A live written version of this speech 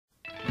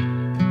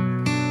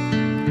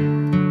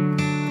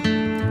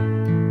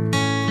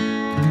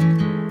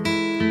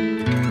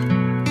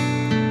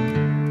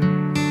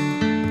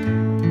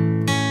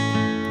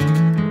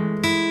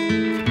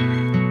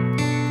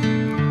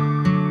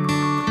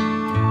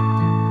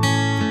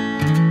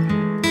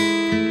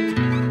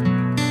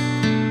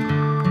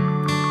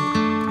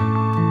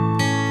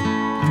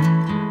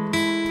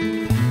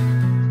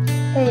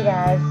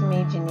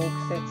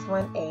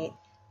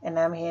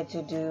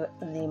here to do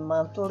the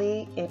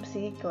monthly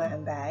Ipsy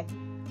Glam Bag.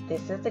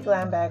 This is the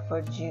Glam Bag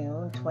for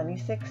June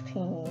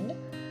 2016,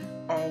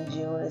 and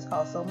June is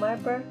also my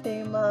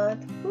birthday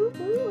month.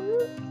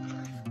 Woo-hoo-hoo.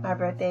 My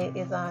birthday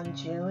is on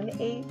June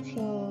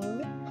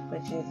 18,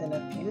 which is in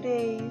a few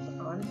days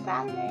on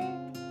Saturday.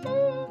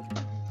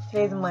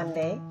 Today's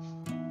Monday.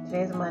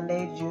 Today's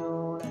Monday,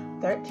 June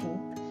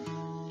 13th,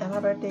 and my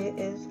birthday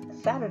is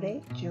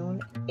Saturday,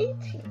 June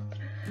 18th.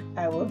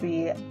 I will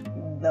be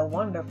the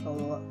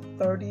wonderful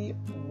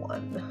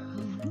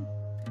 31.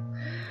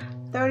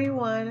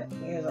 31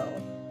 years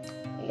old.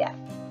 Yeah,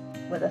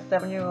 with a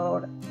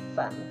 7-year-old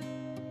son.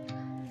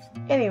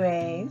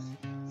 Anyways,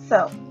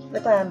 so the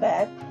Glam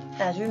Bag,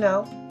 as you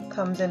know,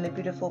 comes in a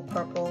beautiful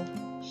purple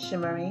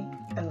shimmery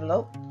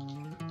envelope.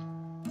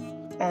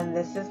 And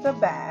this is the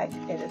bag.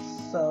 It is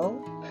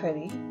so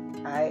pretty.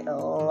 I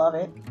love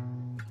it.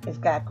 It's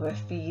got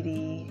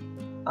graffiti,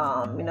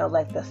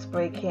 like the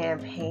spray can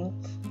paint.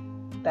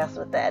 That's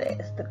what that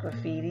is, the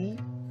graffiti.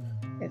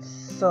 It's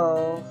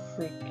so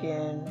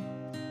freaking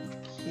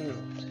cute.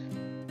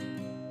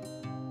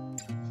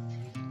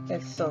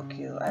 It's so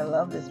cute. I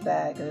love this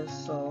bag. It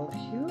is so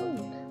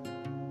cute.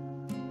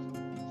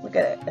 Look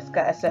at it.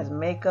 It says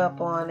makeup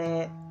on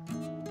it.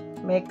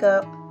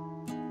 Makeup,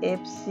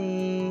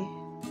 Ipsy.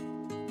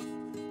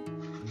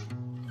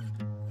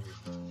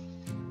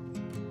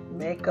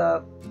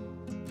 Makeup,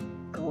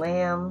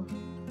 Glam,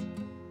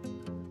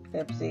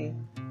 Ipsy.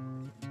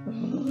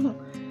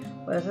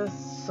 But this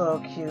is so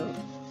cute.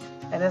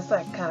 And it's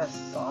like kind of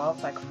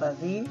soft, like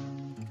fuzzy.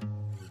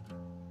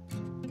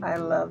 I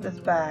love this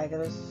bag.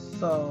 It is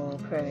so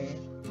pretty.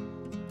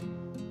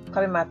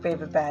 Probably my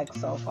favorite bag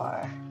so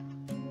far.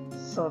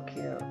 So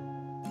cute.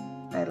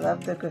 I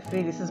love the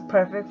graffiti. This is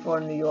perfect for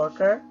a New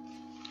Yorker.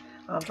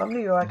 I'm from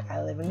New York.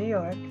 I live in New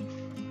York.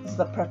 This is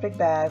the perfect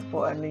bag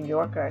for a New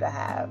Yorker to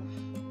have,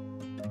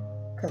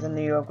 because of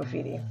New York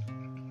graffiti.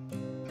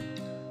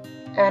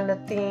 And the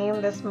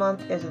theme this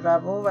month is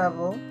Rebel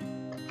Rebel.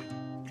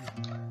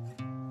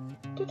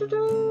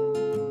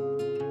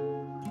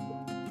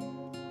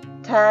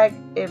 Tag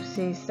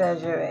Ipsy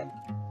says you're it.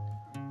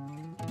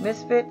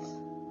 Misfits,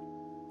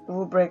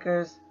 rule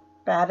breakers,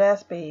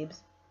 badass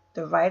babes.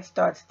 The ride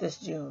starts this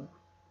June.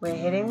 We're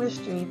hitting the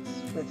streets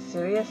with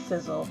serious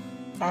sizzle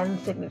and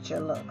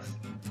signature looks.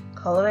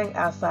 Coloring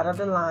outside of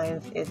the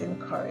lines is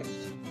encouraged.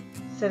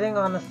 Sitting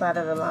on the side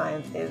of the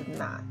lines is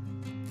not.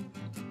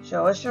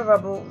 Show us your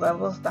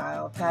rebel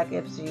style. Tag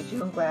Ipsy,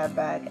 June Glam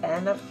Bag,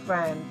 and a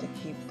friend to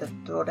keep the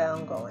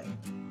throwdown going.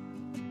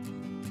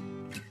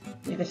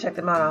 You can check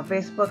them out on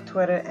Facebook,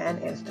 Twitter,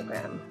 and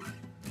Instagram.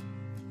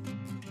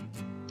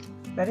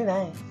 Very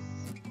nice.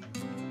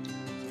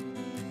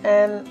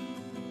 And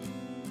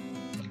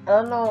I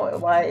don't know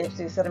why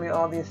Ipsy is sending me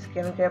all these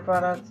skincare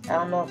products. I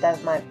don't know if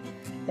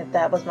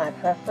that was my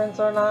preference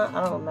or not.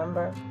 I don't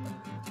remember.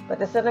 But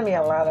they're sending me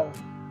a lot of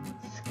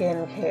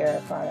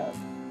skincare products.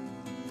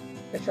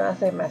 They're trying to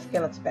say my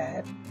skin looks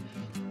bad.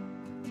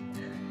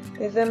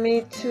 They sent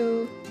me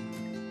two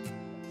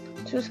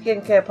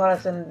skincare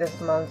products in this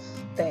month's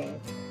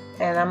thing.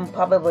 And I'm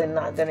probably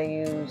not going to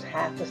use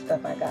half the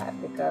stuff I got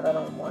because I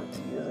don't want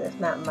to use it. It's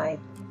not my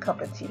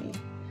cup of tea.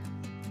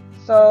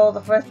 So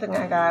the first thing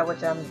I got,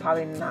 which I'm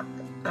probably not,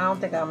 I don't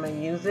think I'm going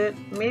to use it.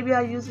 Maybe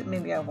I'll use it,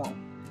 maybe I won't.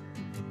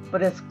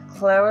 But it's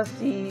Clara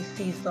Sea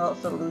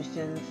Salt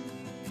Solutions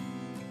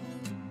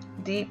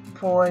Deep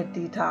Pore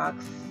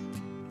Detox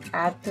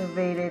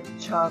Activated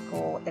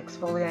Charcoal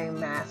Exfoliating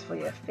Mask for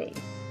your face.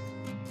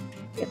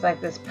 It's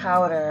like this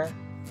powder,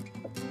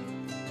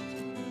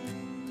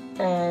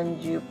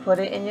 and you put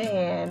it in your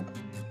hand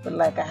with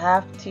like a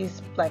half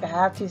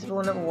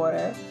teaspoon of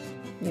water.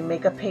 You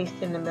make a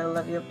paste in the middle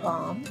of your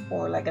palm,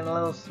 or like in a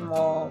little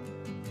small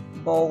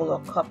bowl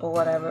or cup or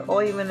whatever,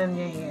 or even in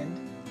your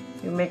hand.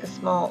 You make a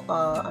small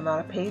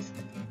amount of paste,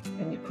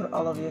 and you put it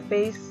all over your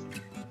face.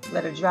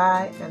 Let it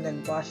dry, and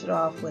then wash it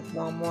off with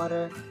warm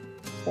water,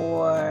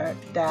 or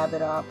dab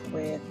it off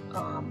with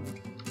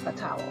a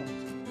towel.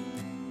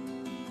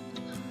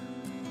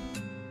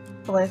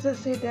 Wait, does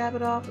it say dab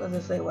it off, or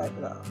does it say wipe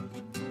it off?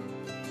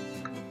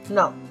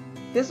 No,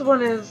 this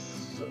one you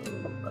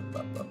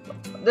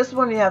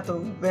have to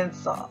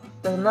rinse off.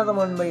 There's another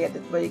one where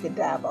you can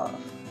dab off.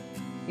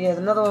 Yeah, there's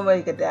another one where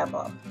you can dab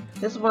off.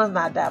 This one is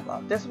not dab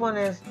off. This one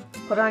is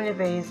put it on your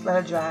face,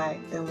 let it dry,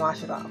 then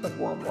wash it off with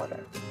warm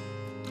water.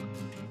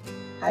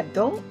 I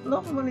don't know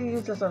if I'm going to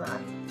use this or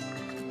not.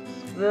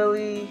 It's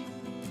really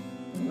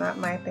not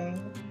my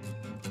thing,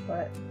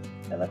 but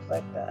it looks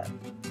like that.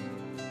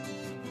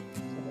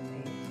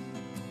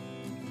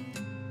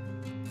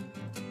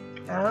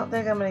 I don't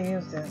think I'm going to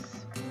use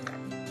this.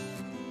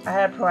 I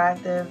had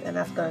Proactive, and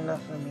that's good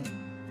enough for me.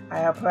 I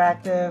have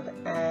Proactive,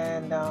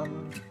 and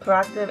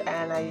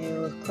I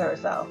use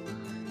Claricel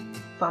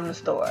from the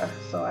store.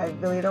 So I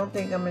really don't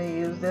think I'm going to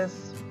use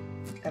this.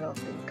 I don't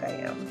think I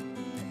am.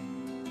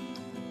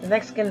 The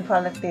next skin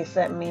product they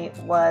sent me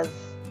was,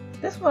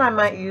 this one I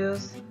might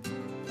use,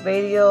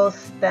 Radial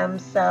Stem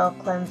Cell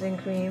Cleansing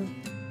Cream,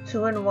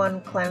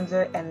 2-in-1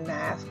 cleanser and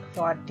mask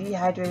for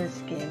dehydrated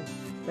skin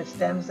with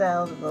stem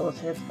cells, rose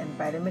hips, and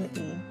vitamin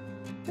E.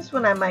 This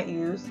one I might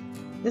use.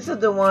 This is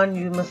the one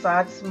you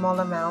massage a small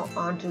amount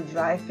onto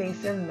dry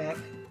face and neck.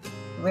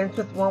 Rinse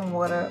with warm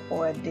water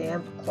or a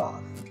damp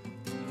cloth.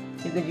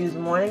 You could use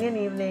morning and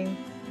evening,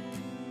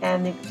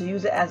 and to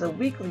use it as a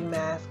weekly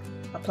mask,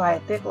 apply a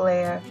thick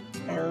layer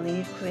and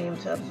leave cream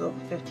to absorb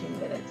for 15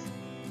 minutes.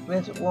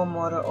 Rinse with warm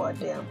water or a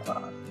damp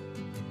cloth.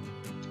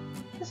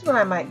 This one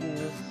I might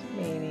use,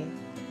 maybe.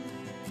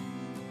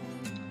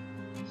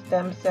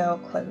 Stem cell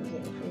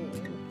cleansing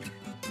cream.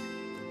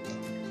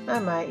 I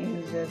might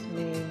use this,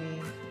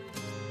 maybe.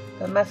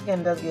 But my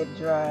skin does get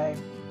dry.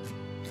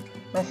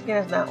 My skin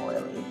is not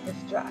oily,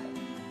 it's dry.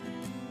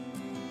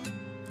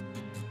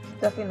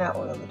 It's definitely not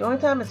oily. The only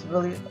time it's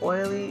really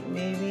oily,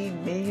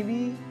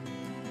 maybe,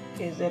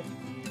 is if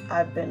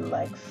I've been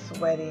like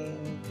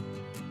sweating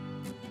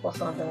or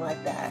something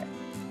like that.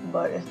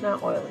 But it's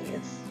not oily.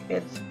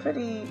 It's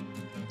pretty.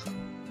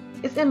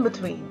 It's in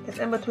between. It's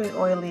in between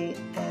oily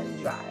and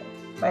dry.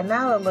 Right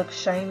now it looks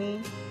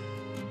shiny.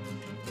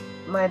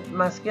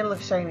 My skin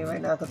looks shiny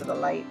right now because of the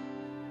light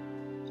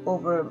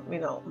over,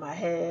 my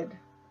head.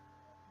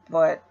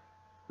 But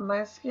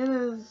my skin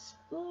is,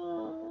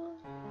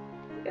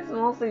 it's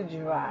mostly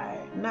dry.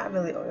 Not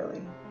really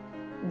oily.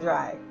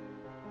 Dry.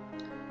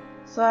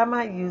 So I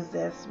might use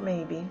this,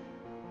 maybe.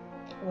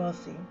 We'll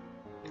see.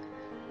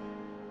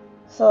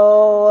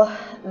 So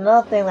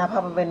another thing I'm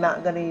probably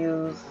not going to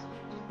use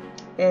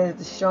is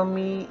the Show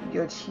Me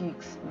Your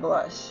Cheeks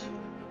blush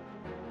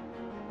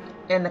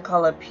in the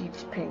color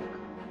Peach Pink.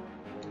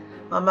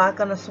 I'm not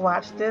going to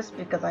swatch this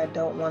because I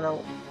don't want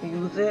to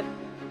use it.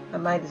 I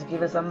might just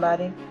give it to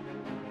somebody.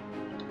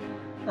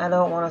 I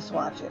don't want to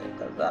swatch it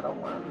because I don't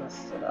want to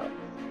mess it up.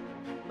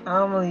 I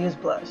don't really use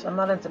blush. I'm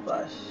not into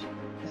blush.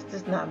 It's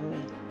just not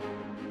me.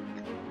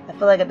 I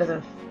feel like it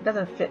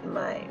doesn't fit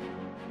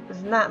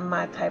it's not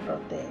my type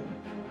of thing.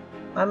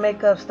 My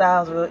makeup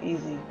style is real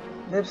easy.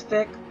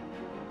 Lipstick,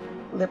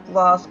 lip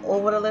gloss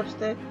over the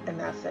lipstick, and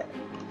that's it.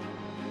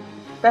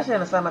 Especially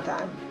in the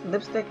summertime.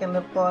 Lipstick and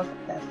lip gloss,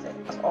 that's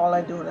it. That's all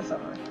I do in the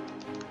summer.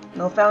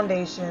 No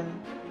foundation,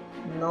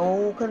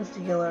 no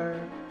concealer,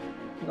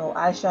 no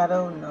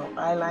eyeshadow, no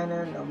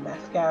eyeliner, no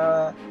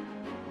mascara,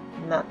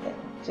 nothing.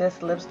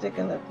 Just lipstick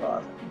and lip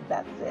gloss.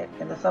 That's it.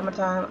 In the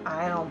summertime,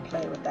 I don't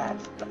play with that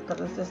because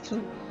it's just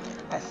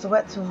I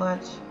sweat too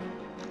much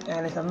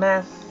and it's a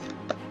mess,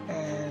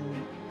 and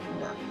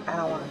no, I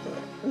don't want to do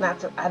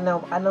it. I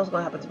know it's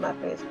gonna happen to my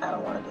face. I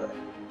don't want to do it.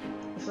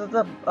 This is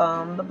the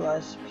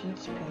blush,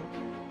 Peach Pink.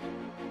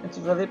 It's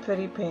really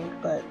pretty pink,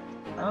 but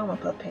I don't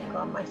want to put pink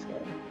on my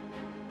skin.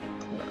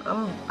 No,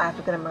 I'm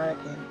African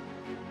American.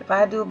 If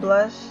I do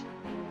blush,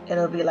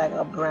 it'll be like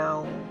a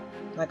brown,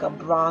 like a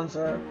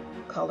bronzer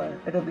color.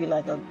 It'll be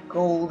like a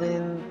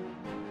golden,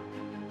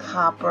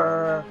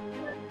 copper,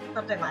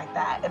 something like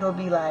that. It'll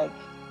be like,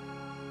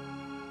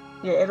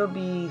 it'll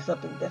be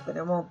something different.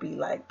 It won't be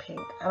like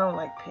pink. I don't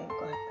like pink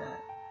like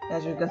that.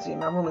 As you can see,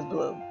 my room is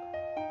blue.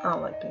 I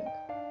don't like pink.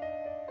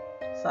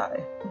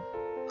 Sorry.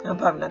 I'm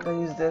probably not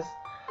going to use this.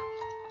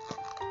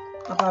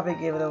 I'll probably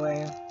give it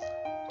away.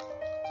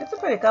 It's a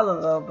pretty color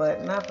though,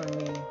 but not for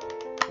me.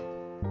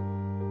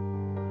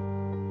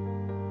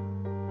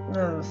 It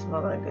doesn't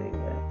smell that good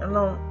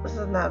either. This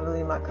is not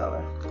really my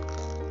color.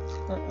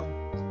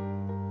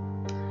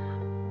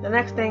 The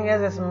next thing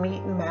is this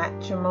Meet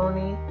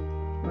Matrimony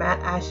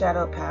matte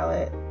eyeshadow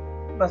palette.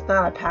 But it's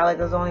not a palette,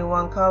 there's only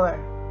one color.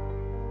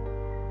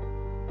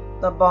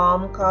 The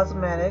Balm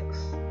Cosmetics.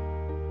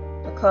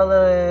 The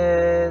color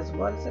is,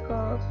 what is it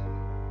called?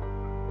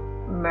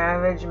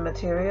 Marriage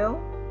Material,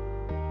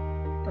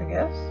 I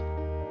guess.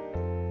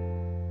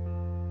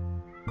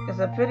 It's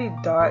a pretty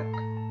dark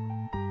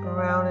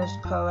brownish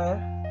color.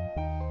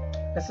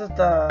 This is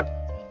the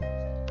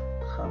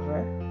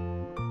cover.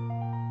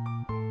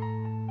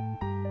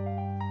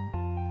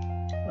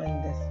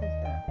 And this is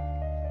that.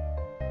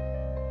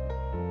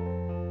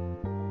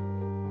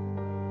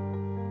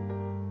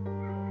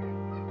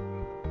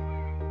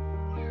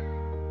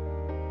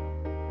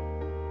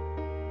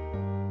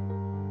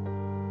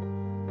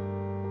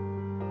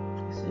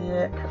 See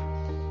it?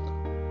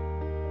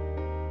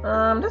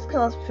 This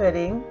color's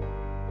pretty.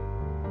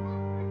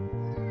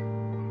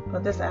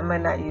 But this I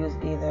might not use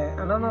either.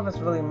 I don't know if it's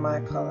really my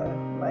color,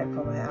 like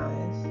for my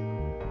eyes.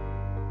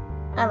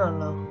 I don't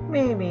know.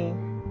 Maybe.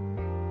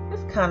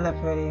 It's kind of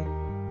pretty.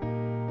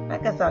 I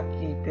guess I'll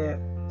keep it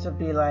to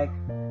be like,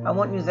 I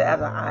won't use it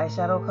as an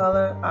eyeshadow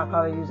color. I'll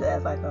probably use it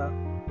as like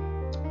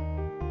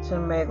to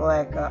make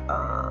like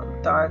a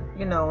dark,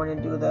 when you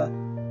do the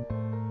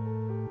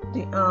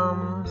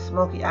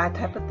smoky eye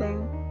type of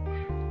thing.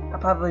 I'll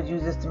probably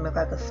use this to make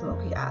like a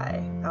smoky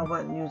eye. I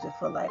wouldn't use it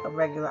for like a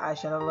regular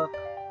eyeshadow look.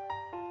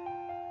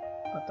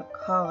 But the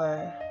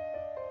color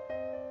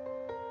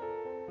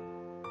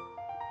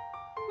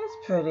is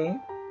pretty.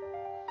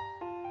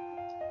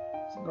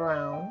 It's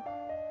brown.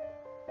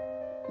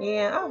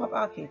 Yeah,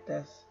 I'll keep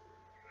this.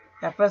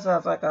 At first I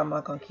was like, I'm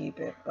not gonna keep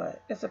it,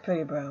 but it's a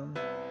pretty brown.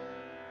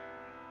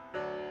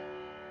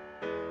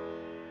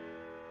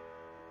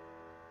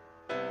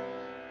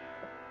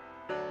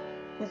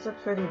 It's a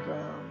pretty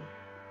brown.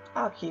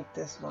 I'll keep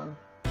this one.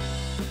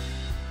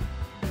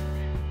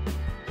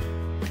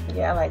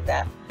 Yeah, I like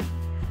that.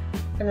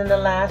 And then the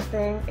last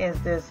thing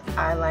is this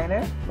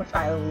eyeliner, which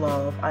I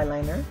love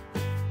eyeliner.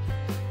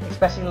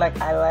 Especially like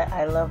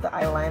I love the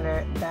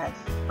eyeliner that's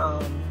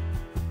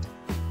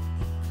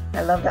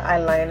I love the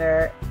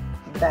eyeliner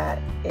that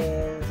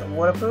is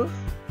waterproof.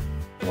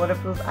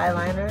 Waterproof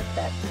eyeliner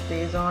that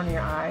stays on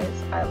your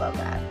eyes. I love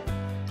that.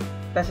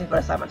 Especially for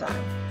the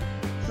summertime.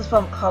 This is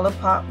from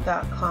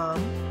ColourPop.com.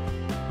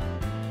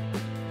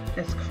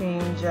 It's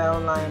cream gel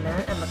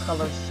liner and the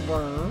color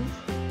Swerve.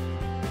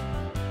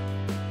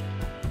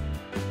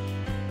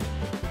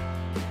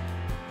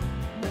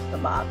 That's the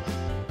box.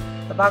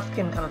 The box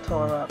came kind of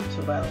tore up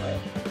too, by the way.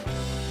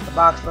 The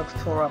box looks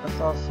tore up, it's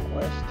all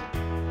squished.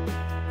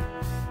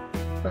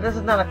 But this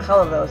is not a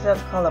color though, it says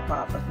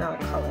ColourPop, but it's not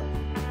a color.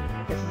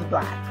 This is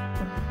black.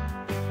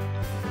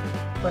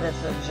 But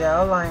it's a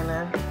gel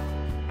liner.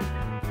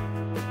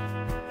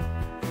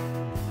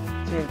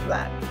 It's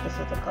black. This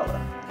is the color.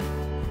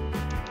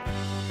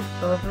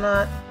 So it's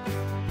not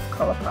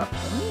ColourPop.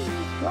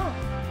 It's black.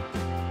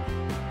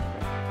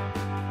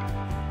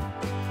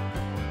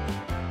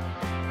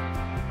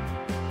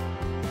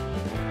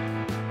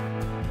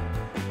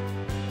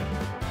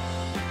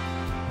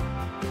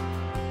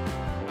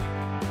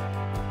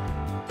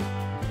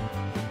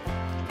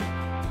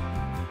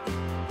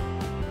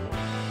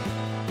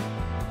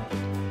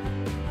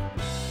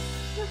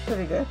 That's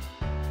pretty good.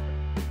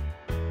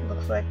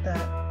 Looks like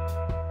that.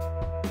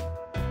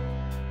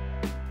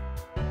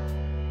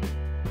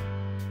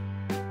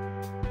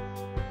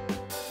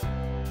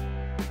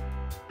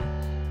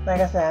 Like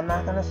I said, I'm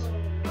not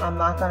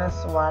gonna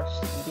swatch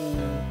the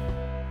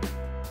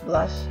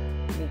blush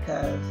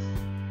because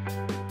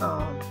I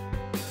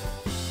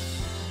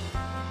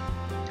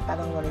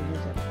don't want to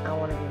use it. I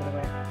want to give it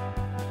away.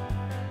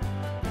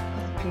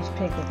 Peach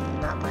pink is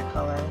not my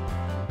color.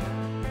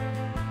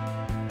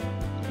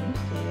 Can you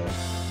see it?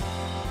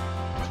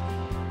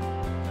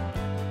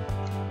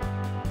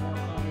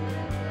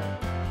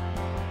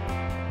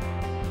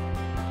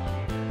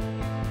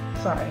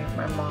 Sorry,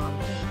 my mom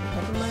just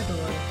opened my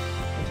door.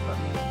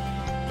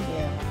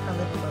 Yeah, I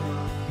live with my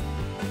mom.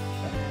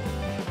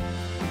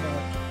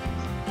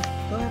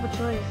 Don't have a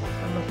choice.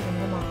 I'm a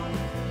single mom.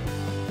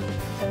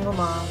 Single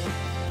mom.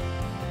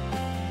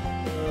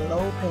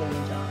 Low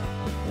paying job.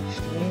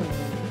 Extremely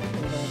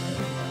low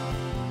paying job.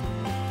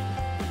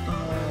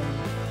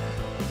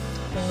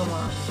 Single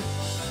mom.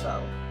 So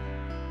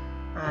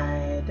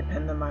I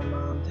depend on my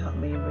mom to help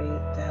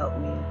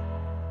me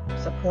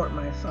support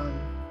my son,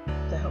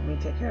 to help me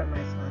take care of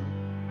my son.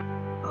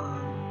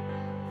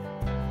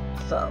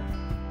 So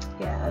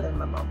yeah, I live with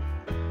my mom.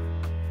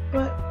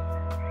 But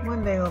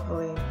one day,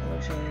 hopefully, it'll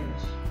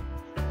change.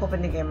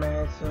 Hoping to get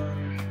married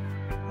soon.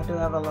 I do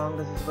have a long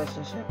distance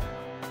relationship.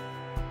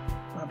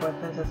 My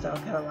boyfriend's in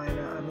South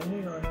Carolina. I'm in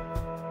New York.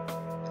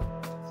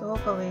 So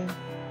hopefully,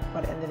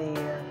 by the end of the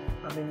year,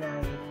 I'll be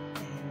married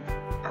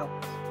and out.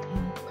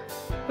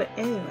 But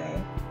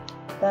anyway,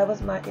 that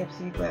was my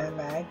Ipsy Glam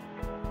Bag.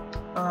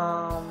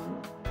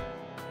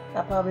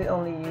 I probably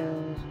only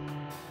used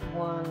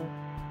 1,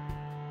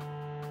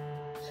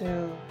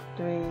 2,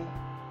 3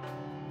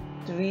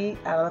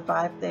 out of the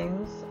 5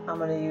 things. I'm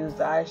gonna use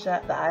the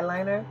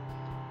eyeliner,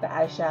 the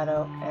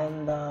eyeshadow,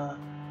 and the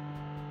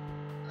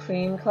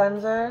cream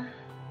cleanser.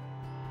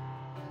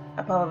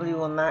 I probably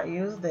will not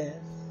use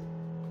this,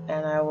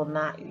 and I will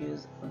not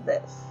use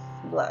this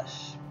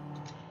blush.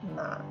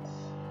 Not.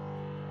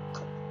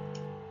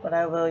 But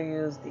I will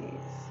use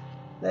these.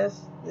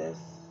 This,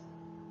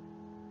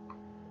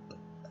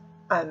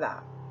 and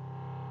that.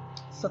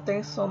 So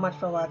thanks so much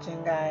for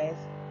watching, guys.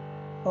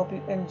 Hope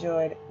you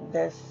enjoyed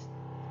this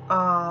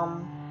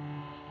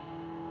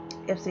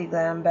Ipsy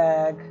Glam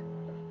Bag.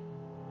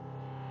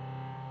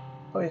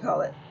 What do you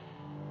call it?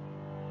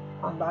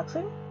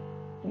 Unboxing?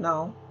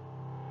 No.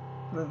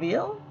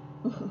 Reveal?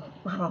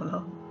 I don't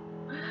know.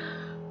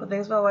 But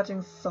thanks for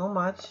watching so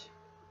much.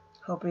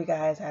 Hope you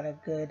guys had a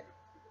good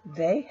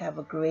day. Have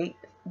a great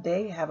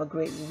day. Have a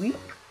great week.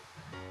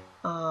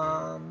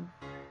 And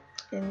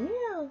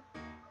yeah,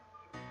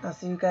 I'll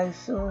see you guys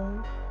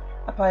soon.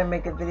 I'll probably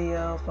make a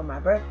video for my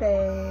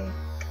birthday.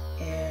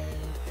 And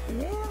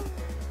yeah,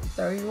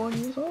 31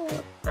 years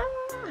old.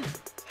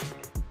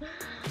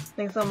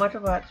 Thanks so much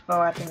for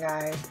watching,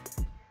 guys.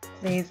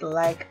 Please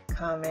like,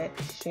 comment,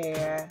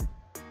 share,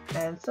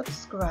 and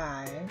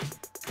subscribe.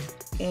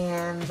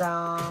 And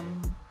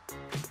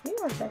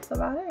yeah, that's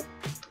about it.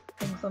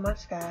 Thanks so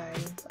much,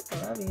 guys. I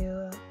love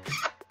you.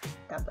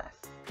 God bless.